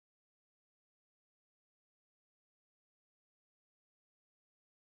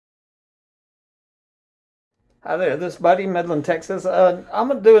Hi there, this is Buddy, Midland, Texas. I'm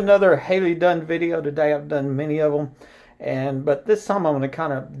going to do another Hailey Dunn video today. I've done many of them, but this time I'm going to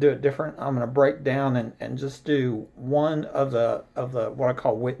kind of do it different. I'm going to break down and just do one of the what I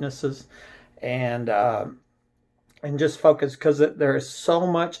call witnesses, and and just focus because there is so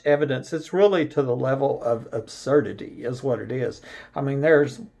much evidence. It's really to the level of absurdity, is what it is. I mean,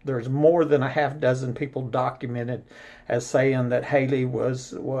 there's more than a half dozen people documented as saying that Hailey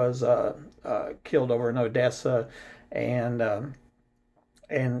was killed over in Odessa, and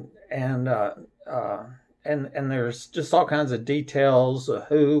and uh, uh, and there's just all kinds of details of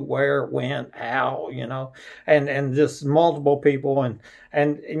who, where, when, how, and just multiple people, and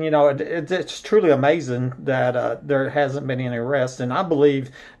it's truly amazing that there hasn't been any arrests. And I believe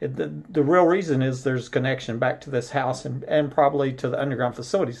the real reason is there's connection back to this house and probably to the underground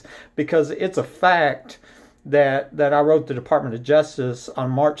facilities, because it's a fact that I wrote the Department of Justice on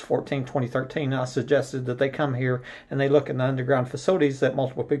March 14, 2013. I suggested that they come here and they look in the underground facilities that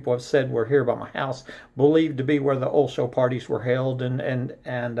multiple people have said were here by my house, believed to be where the oil show parties were held, and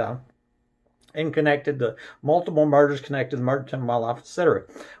connected to multiple murders, connected to the murder to my life, etc.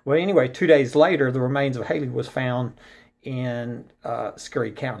 Well, anyway, 2 days later, the remains of Hailey was found in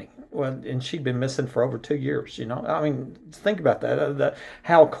Scurry County. Well, and she'd been missing for over 2 years. I mean, think about that.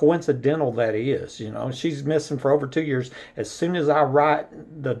 How coincidental that is. She's missing for over 2 years. As soon as I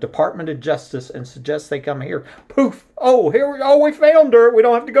write the Department of Justice and suggest they come here, poof! Oh, we found her. We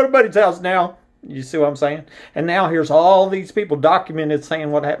don't have to go to Buddy's house now. You see what I'm saying? And now here's all these people documented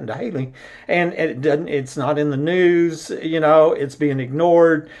saying what happened to Hailey, and it's not in the news. It's being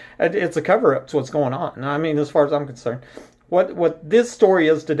ignored. It's a cover-up to what's going on. I mean, as far as I'm concerned, what this story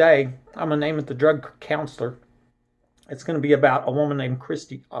is today, I'm gonna name it the drug counselor. It's going to be about a woman named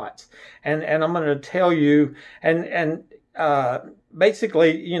Kristi Otts, and I'm going to tell you, and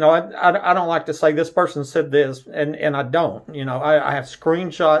basically, I don't like to say this person said this, and I don't. I have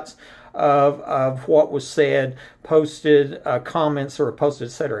screenshots of what was said, posted, comments that were posted,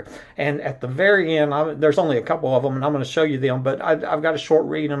 etc. And at the very end, there's only a couple of them, and I'm going to show you them, but I've got a short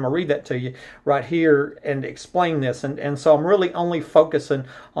read, and I'm going to read that to you right here and explain this. And so I'm really only focusing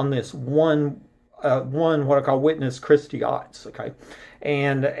on this one what I call witness, Kristi Otts, okay?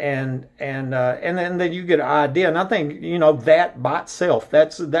 And then you get an idea. And I think, that by itself,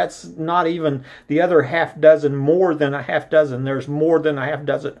 that's not even the other half dozen, more than a half dozen. There's more than a half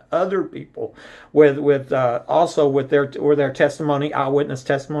dozen other people with also with their testimony, eyewitness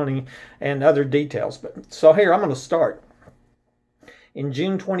testimony, and other details. But so here, I'm going to start. In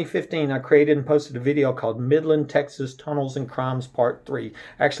June 2015, I created and posted a video called Midland Texas Tunnels and Crimes Part 3.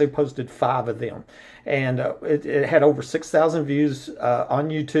 I actually posted 5 of them. And it had over 6,000 views on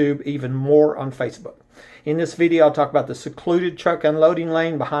YouTube, even more on Facebook. In this video, I'll talk about the secluded truck unloading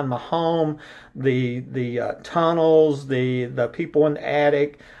lane behind my home, the tunnels, the people in the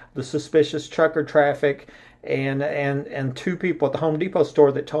attic, the suspicious trucker traffic, and 2 people at the Home Depot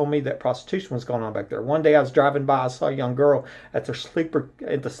store that told me that prostitution was going on back there. One day I was driving by, I saw a young girl at the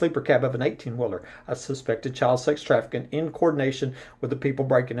sleeper cab of an 18-wheeler. I suspected child sex trafficking in coordination with the people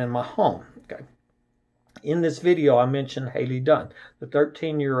breaking in my home. Okay. In this video, I mentioned Hailey Dunn, the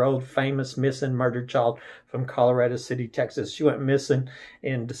 13-year-old famous missing murdered child from Colorado City, Texas. She went missing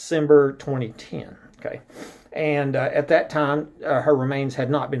in December 2010. Okay. And at that time, her remains had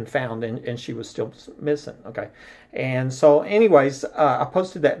not been found, and she was still missing. Okay. And so anyways, I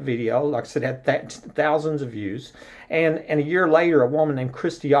posted that video. Like I said, it had thousands of views. And a year later, a woman named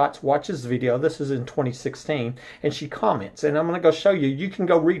Kristi Otts watches the video. This is in 2016. And she comments. And I'm going to go show you. You can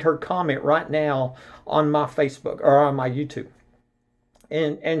go read her comment right now on my Facebook or on my YouTube.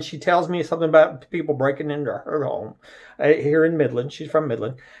 And she tells me something about people breaking into her home here in Midland. She's from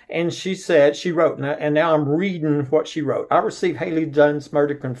Midland. And she wrote, and now I'm reading what she wrote. I received Hailey Dunn's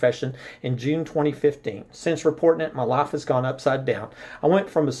murder confession in June 2015. Since reporting it, my life has gone upside down. I went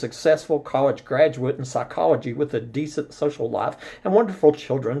from a successful college graduate in psychology with a decent social life and wonderful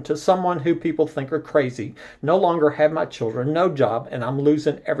children to someone who people think are crazy. No longer have my children, no job, and I'm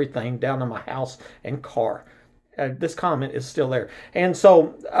losing everything down to my house and car. This comment is still there. And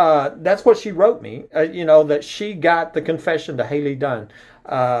so that's what she wrote me, that she got the confession to Hailey Dunn.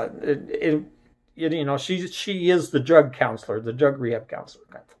 She is the drug counselor, the drug rehab counselor.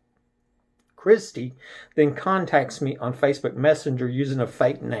 Kristi then contacts me on Facebook Messenger using a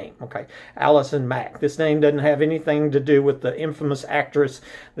fake name, okay, Allison Mack. This name doesn't have anything to do with the infamous actress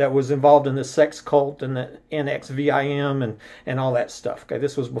that was involved in the sex cult and the NXVIM and all that stuff, okay.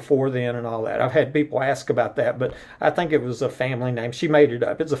 This was before then and all that. I've had people ask about that, but I think it was a family name. She made it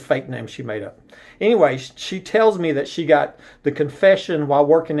up. It's a fake name she made up. Anyway, she tells me that she got the confession while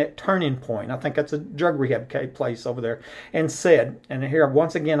working at Turning Point. I think that's a drug rehab place over there. And said, and here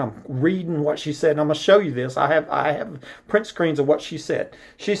once again I'm reading what she said, and I'm going to show you this. I have print screens of what she said.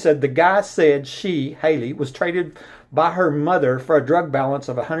 She said the guy said she, Hailey, was traded by her mother for a drug balance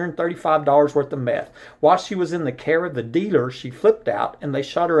of $135 worth of meth. While she was in the care of the dealer, she flipped out and they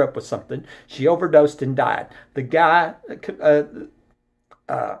shot her up with something. She overdosed and died. The guy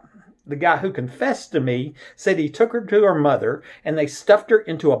who confessed to me said he took her to her mother and they stuffed her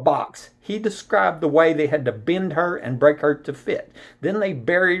into a box. He described the way they had to bend her and break her to fit. Then they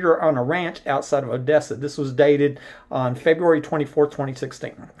buried her on a ranch outside of Odessa. This was dated on February 24,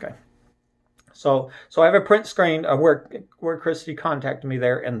 2016. Okay. So I have a print screen where Kristi contacted me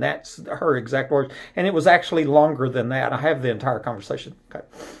there, and that's her exact words. And it was actually longer than that. I have the entire conversation. Okay.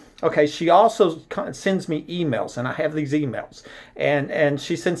 Okay, she also sends me emails, and I have these emails. And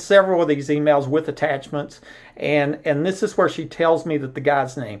she sends several of these emails with attachments. And this is where she tells me that the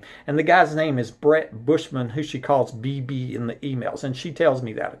guy's name. And the guy's name is Brett Bushman, who she calls BB in the emails. And she tells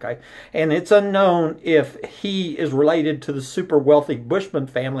me that, okay? And it's unknown if he is related to the super wealthy Bushman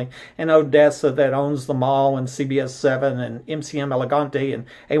family in Odessa that owns the mall and CBS 7 and MCM Elegante and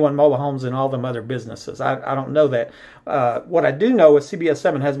A1 Mobile Homes and all them other businesses. I don't know that. What I do know is CBS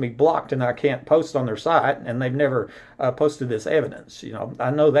 7 has me blocked and I can't post on their site, and they've never posted this evidence. You know, I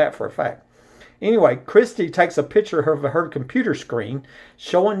know that for a fact. Anyway, Kristi takes a picture of her computer screen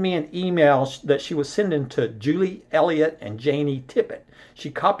showing me an email that she was sending to Julie Elliott and Janie Tippett. She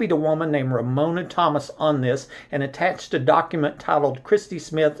copied a woman named Ramona Thomas on this and attached a document titled Kristi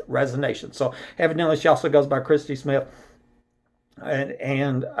Smith Resignation. So evidently she also goes by Kristi Smith.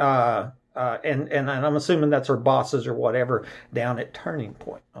 And I'm assuming that's her bosses or whatever down at Turning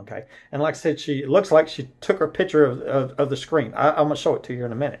Point, okay? And like I said, it looks like she took her picture of the screen. I'm going to show it to you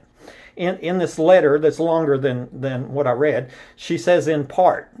in a minute. In this letter that's longer than what I read, she says in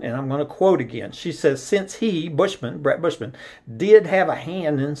part, and I'm going to quote again, she says, since he, Brett Bushman, did have a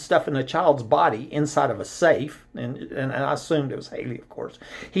hand in stuffing a child's body inside of a safe, and I assumed it was Hailey, of course,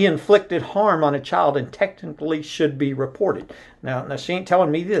 he inflicted harm on a child and technically should be reported. Now she ain't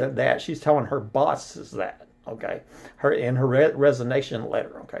telling me that, she's telling her bosses that, okay, in her resignation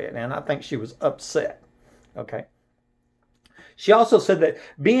letter, okay, and I think she was upset, okay. She also said that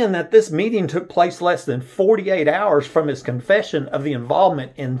being that this meeting took place less than 48 hours from his confession of the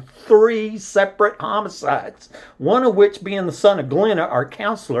involvement in 3 separate homicides, one of which being the son of Glenna, our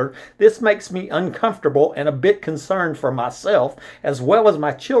counselor, this makes me uncomfortable and a bit concerned for myself as well as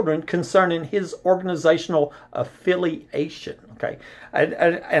my children concerning his organizational affiliation. Okay,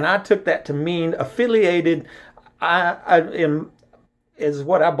 and I took that to mean affiliated. Is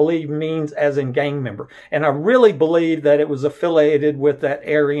what I believe means as in gang member. And I really believe that it was affiliated with that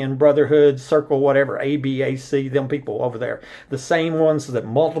Aryan Brotherhood circle, whatever, ABAC, them people over there. The same ones that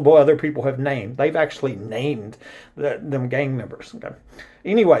multiple other people have named. They've actually named them gang members. Okay.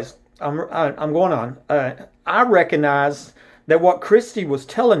 Anyways, I'm going on. I recognize that what Kristi was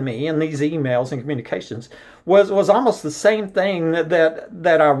telling me in these emails and communications was almost the same thing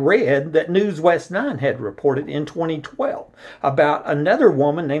that I read that News West 9 had reported in 2012 about another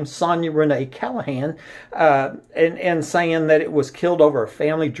woman named Sonia Renee Callahan and saying that it was killed over a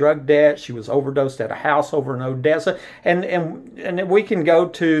family drug debt. She was overdosed at a house over in Odessa. And we can go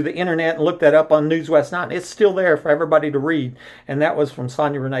to the internet and look that up on News West 9. It's still there for everybody to read. And that was from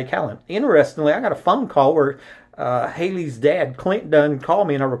Sonia Renee Callahan. Interestingly, I got a phone call where Hailey's dad, Clint Dunn, called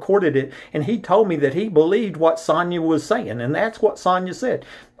me and I recorded it, and he told me that he believed what Sonia was saying, and that's what Sonia said.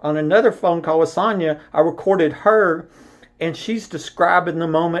 On another phone call with Sonia, I recorded her, and she's describing the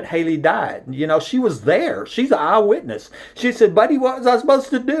moment Hailey died. You know, she was there. She's an eyewitness. She said, buddy, what was I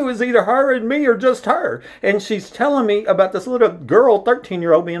supposed to do? Is either her and me or just her? And she's telling me about this little girl,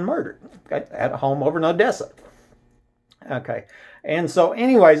 13-year-old, being murdered, okay, at a home over in Odessa. Okay, and so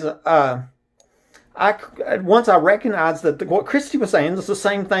anyways, once I recognized that what Kristi was saying is the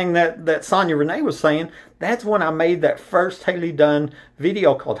same thing that Sonia Renee was saying, that's when I made that first Hailey Dunn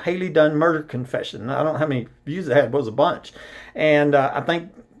video called Hailey Dunn Murder Confession. I don't know how many views it had, it was a bunch. And I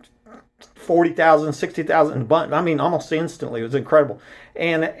think 40,000, 60,000 bunch. I mean, almost instantly. It was incredible.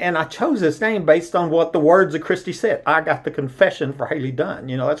 And I chose this name based on what the words of Kristi said. I got the confession for Hailey Dunn.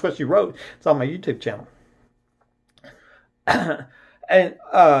 You know, that's what she wrote. It's on my YouTube channel. And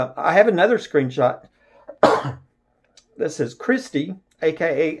I have another screenshot that says Kristi,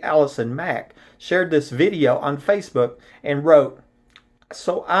 aka Allison Mack, shared this video on Facebook and wrote,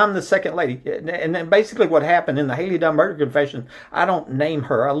 "So I'm the second lady." And then basically what happened in the Hailey Dunn murder confession, I don't name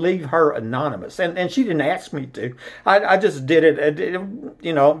her. I leave her anonymous. And she didn't ask me to. I just did it,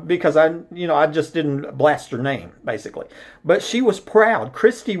 you know, because I just didn't blast her name, basically. But she was proud.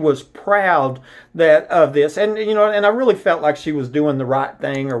 Kristi was proud of this. And, you know, and I really felt like she was doing the right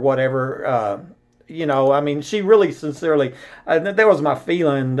thing or whatever. You know, I mean, she really sincerely, that was my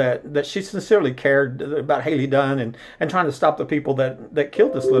feeling, that she sincerely cared about Hailey Dunn and trying to stop the people that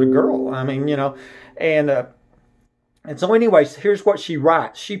killed this little girl. I mean, you know, and so anyways, here's what she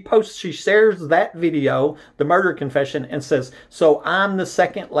writes. She shares that video, the murder confession, and says, "So I'm the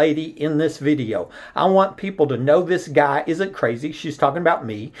second lady in this video. I want people to know this guy isn't crazy." She's talking about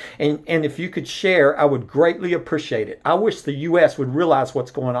me. And if you could share, I would greatly appreciate it. I wish the U.S. would realize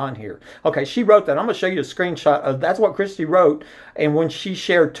what's going on here. Okay, she wrote that. I'm going to show you a screenshot of that's what Kristi wrote. And when she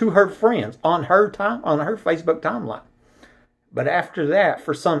shared to her friends on her Facebook timeline. But after that,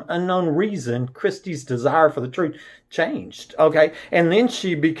 for some unknown reason, Kristi's desire for the truth changed. Okay. And then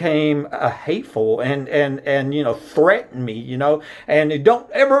she became hateful and, you know, threatened me, you know, and don't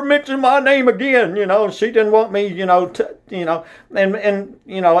ever mention my name again. You know, she didn't want me, you know, and,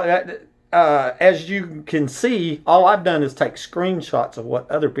 you know, as you can see, all I've done is take screenshots of what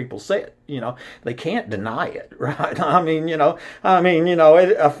other people said. You know, they can't deny it, right? I mean, you know,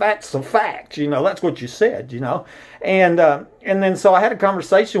 a fact's a fact. You know, that's what you said. You know, and then so I had a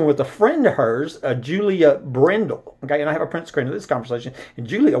conversation with a friend of hers, Julia Brindle. Okay, and I have a print screen of this conversation. And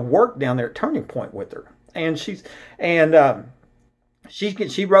Julia worked down there at Turning Point with her, and she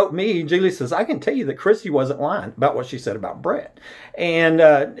wrote me. Julie says, "I can tell you that Kristi wasn't lying about what she said about Brett." And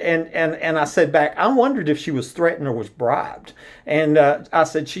I said back, "I wondered if she was threatened or was bribed." And I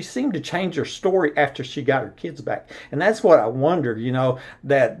said, "She seemed to change her story after she got her kids back." And that's what I wondered, you know,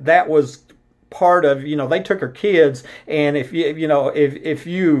 that was part of, you know, they took her kids, and if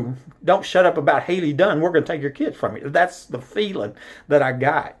you don't shut up about Hailey Dunn, we're going to take your kids from you. That's the feeling that I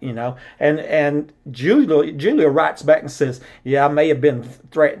got, you know. And Julia writes back and says, "Yeah, I may have been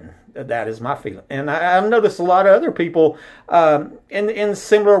threatened. That is my feeling." And I've noticed a lot of other people in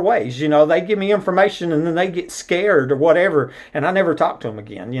similar ways. You know, they give me information and then they get scared or whatever, and I never talk to them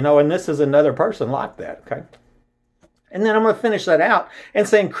again. You know, and this is another person like that. Okay. And then I'm going to finish that out and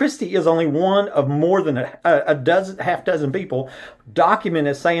saying Kristi is only one of more than half dozen people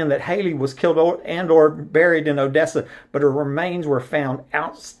documented saying that Hailey was killed or buried in Odessa, but her remains were found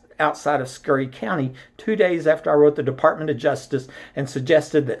outside of Scurry County 2 days after I wrote the Department of Justice and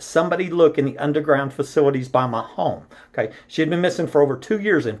suggested that somebody look in the underground facilities by my home. Okay, she had been missing for over 2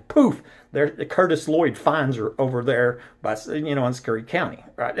 years, and poof, there Curtis Lloyd finds her over there by, you know, in Scurry County,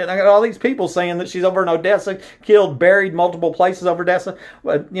 right? And I got all these people saying that she's over in Odessa, killed, buried multiple places over Odessa.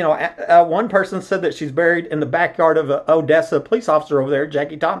 But, you know, one person said that she's buried in the backyard of an Odessa police officer over there,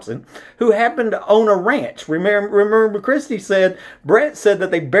 Jackie Thompson, who happened to own a ranch. Remember Kristi said, Brett said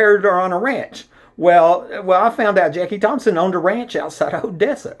that they buried her on a ranch. Well, I found out Jackie Thompson owned a ranch outside of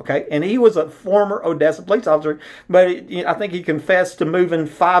Odessa, okay? And he was a former Odessa police officer, but I think he confessed to moving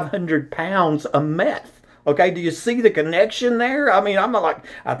 500 pounds of meth, okay? Do you see the connection there? I mean, I'm like,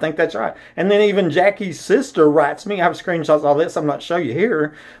 I think that's right. And then even Jackie's sister writes me, I have screenshots of all this, I'm not showing you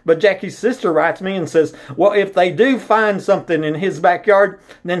here, but Jackie's sister writes me and says, well, if they do find something in his backyard,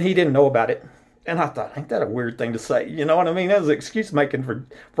 then he didn't know about it. And I thought, ain't that a weird thing to say? You know what I mean? That was excuse making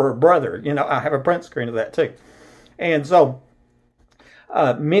for a brother. You know, I have a print screen of that too. And so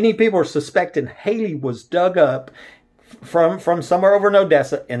many people are suspecting Hailey was dug up from somewhere over in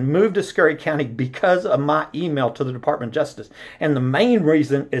Odessa and moved to Scurry County because of my email to the Department of Justice. And the main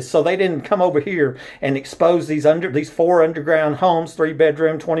reason is so they didn't come over here and expose these 4 underground homes,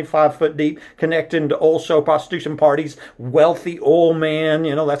 3-bedroom, 25-foot deep, connecting to oil show prostitution parties, wealthy oil man.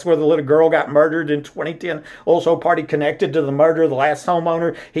 You know, that's where the little girl got murdered in 2010. Oil show party connected to the murder of the last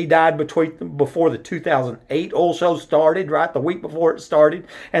homeowner. He died before the 2008 oil show started, right? The week before it started.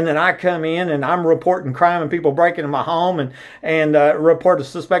 And then I come in and I'm reporting crime and people breaking in my home and report a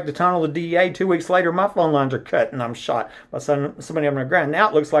suspected tunnel to the DEA. 2 weeks later, my phone lines are cut and I'm shot by somebody underground. Now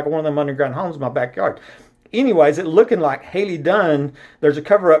it looks like one of them underground homes in my backyard. Anyways, it looking like Hailey Dunn, there's a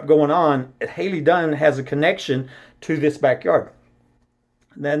cover-up going on. Hailey Dunn has a connection to this backyard.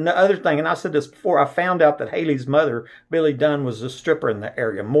 Then the other thing, and I said this before, I found out that Hailey's mother, Billy Dunn, was a stripper in the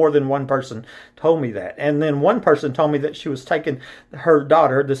area. More than one person told me that. And then one person told me that she was taking her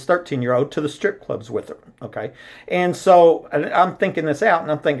daughter, this 13-year-old, to the strip clubs with her. Okay. And so I'm thinking this out,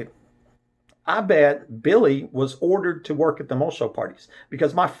 and I'm thinking, I bet Billy was ordered to work at the oil show parties,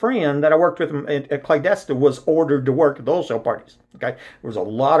 because my friend that I worked with at Clandestine was ordered to work at the oil show parties. Okay, there was a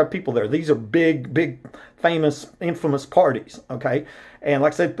lot of people there. These are big, famous, infamous parties. Okay, and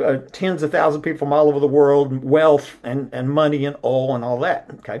like I said, tens of thousands of people from all over the world, wealth and money and oil and all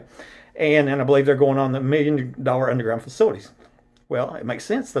that. Okay, and I believe they're going on the $1 million underground facilities. Well, it makes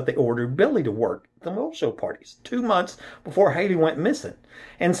sense that they ordered Billy to work the oil show parties 2 months before Hailey went missing.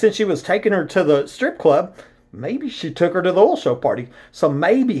 And since she was taking her to the strip club, maybe she took her to the oil show party. So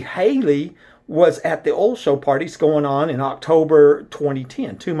maybe Hailey was at the oil show parties going on in October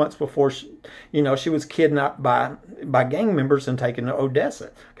 2010, 2 months before she was kidnapped by gang members and taken to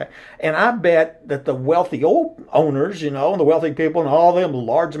Odessa. Okay, and I bet that the wealthy oil owners, and the wealthy people and all them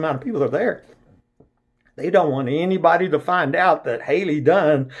large amount of people that are there, they don't want anybody to find out that Hailey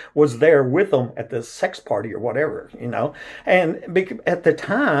Dunn was there with them at the sex party or whatever, And at the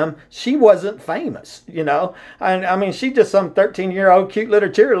time, she wasn't famous, And I mean, she's just some 13-year-old cute little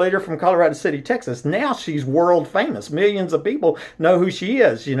cheerleader from Colorado City, Texas. Now she's world famous. Millions of people know who she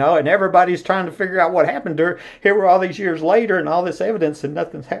is, and everybody's trying to figure out what happened to her. Here we're all these years later and all this evidence and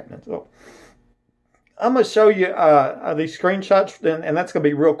nothing's happening. So I'm going to show you these screenshots, and that's going to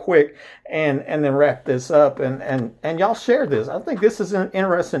be real quick, and then wrap this up, and y'all share this. I think this is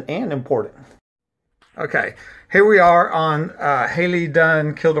interesting and important. Okay, here we are on Hailey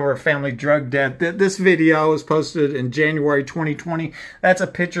Dunn killed over a family drug death. This video was posted in January 2020. That's a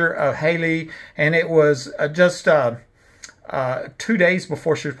picture of Hailey, and it was just 2 days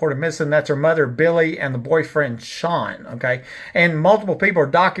before she was reported missing. That's her mother, Billy, and the boyfriend, Sean. Okay, and multiple people are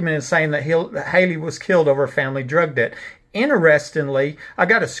documented saying that Hailey was killed over a family drug debt. Interestingly, I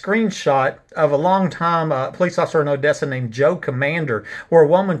got a screenshot of a long-time police officer in Odessa named Joe Commander, where a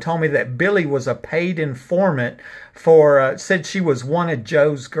woman told me that Billy was a paid informant said she was one of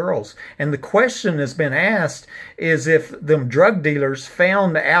Joe's girls. And the question has been asked is if them drug dealers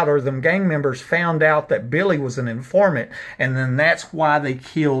found out, or them gang members found out, that Billy was an informant, and then that's why they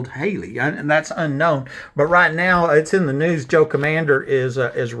killed Hailey. And that's unknown. But right now, it's in the news. Joe Commander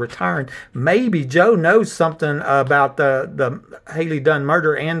is retiring. Maybe Joe knows something about the Hailey Dunn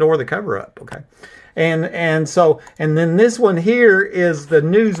murder and or the cover-up. Okay. And then this one here is the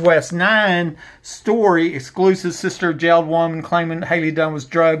News West 9 story, exclusive. Sister of jailed woman claiming Hailey Dunn was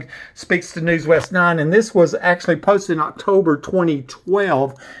drugged, speaks to News West 9. And this was actually posted in October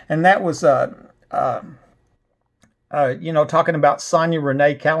 2012. And that was talking about Sonia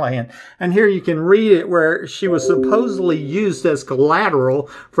Renee Callahan. And here you can read it, where she was supposedly used as collateral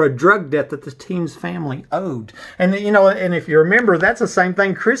for a drug debt that the teen's family owed. And, and if you remember, that's the same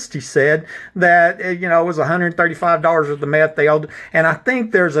thing Kristi said, that, it was $135 of the meth they owed. And I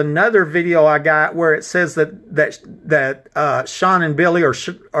think there's another video I got where it says that Sean and Billy,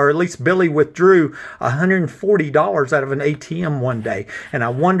 or at least Billy, withdrew $140 out of an ATM one day. And I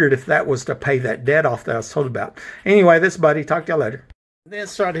wondered if that was to pay that debt off that I was told about. Anyway, this buddy. Talk to y'all later.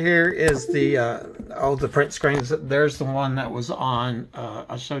 This right here is the print screens. There's the one that was on,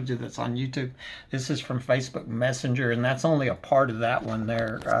 I showed you, that's on YouTube. This is from Facebook Messenger, and that's only a part of that one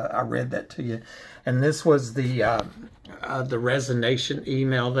there. I read that to you. And this was the resignation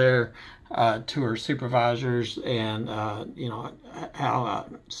email there to her supervisors, and, how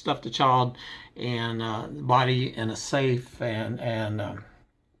stuffed a child and body in a safe, and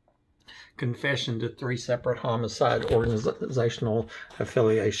confession to 3 separate homicide, organizational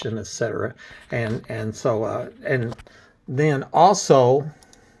affiliation, etc. And so and then also,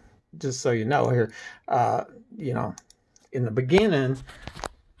 just so you know here, in the beginning,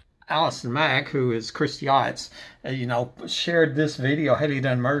 Allison Mack, who is Kristi Otts, shared this video, Hailey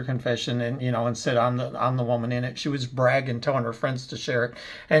Dunn murder confession, and said, I'm the woman in it. She was bragging, telling her friends to share it,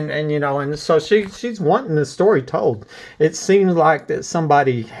 and so she's wanting the story told. It seems like that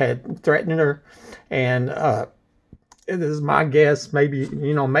somebody had threatened her, and it is my guess, maybe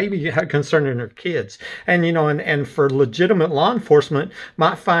you had concerning her kids, and for legitimate law enforcement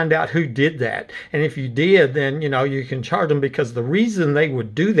might find out who did that. And if you did, then, you can charge them, because the reason they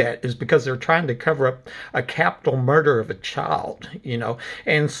would do that is because they're trying to cover up a capital murder of a child,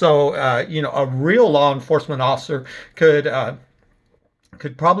 And so, a real law enforcement officer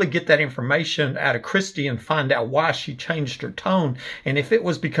could probably get that information out of Kristi and find out why she changed her tone. And if it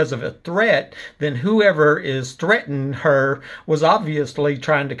was because of a threat, then whoever is threatening her was obviously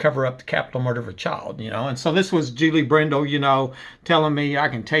trying to cover up the capital murder of a child, And so this was Julie Brindle, telling me, I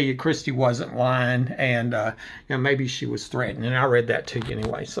can tell you Kristi wasn't lying, and, maybe she was threatened. And I read that to you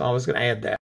anyway, so I was going to add that.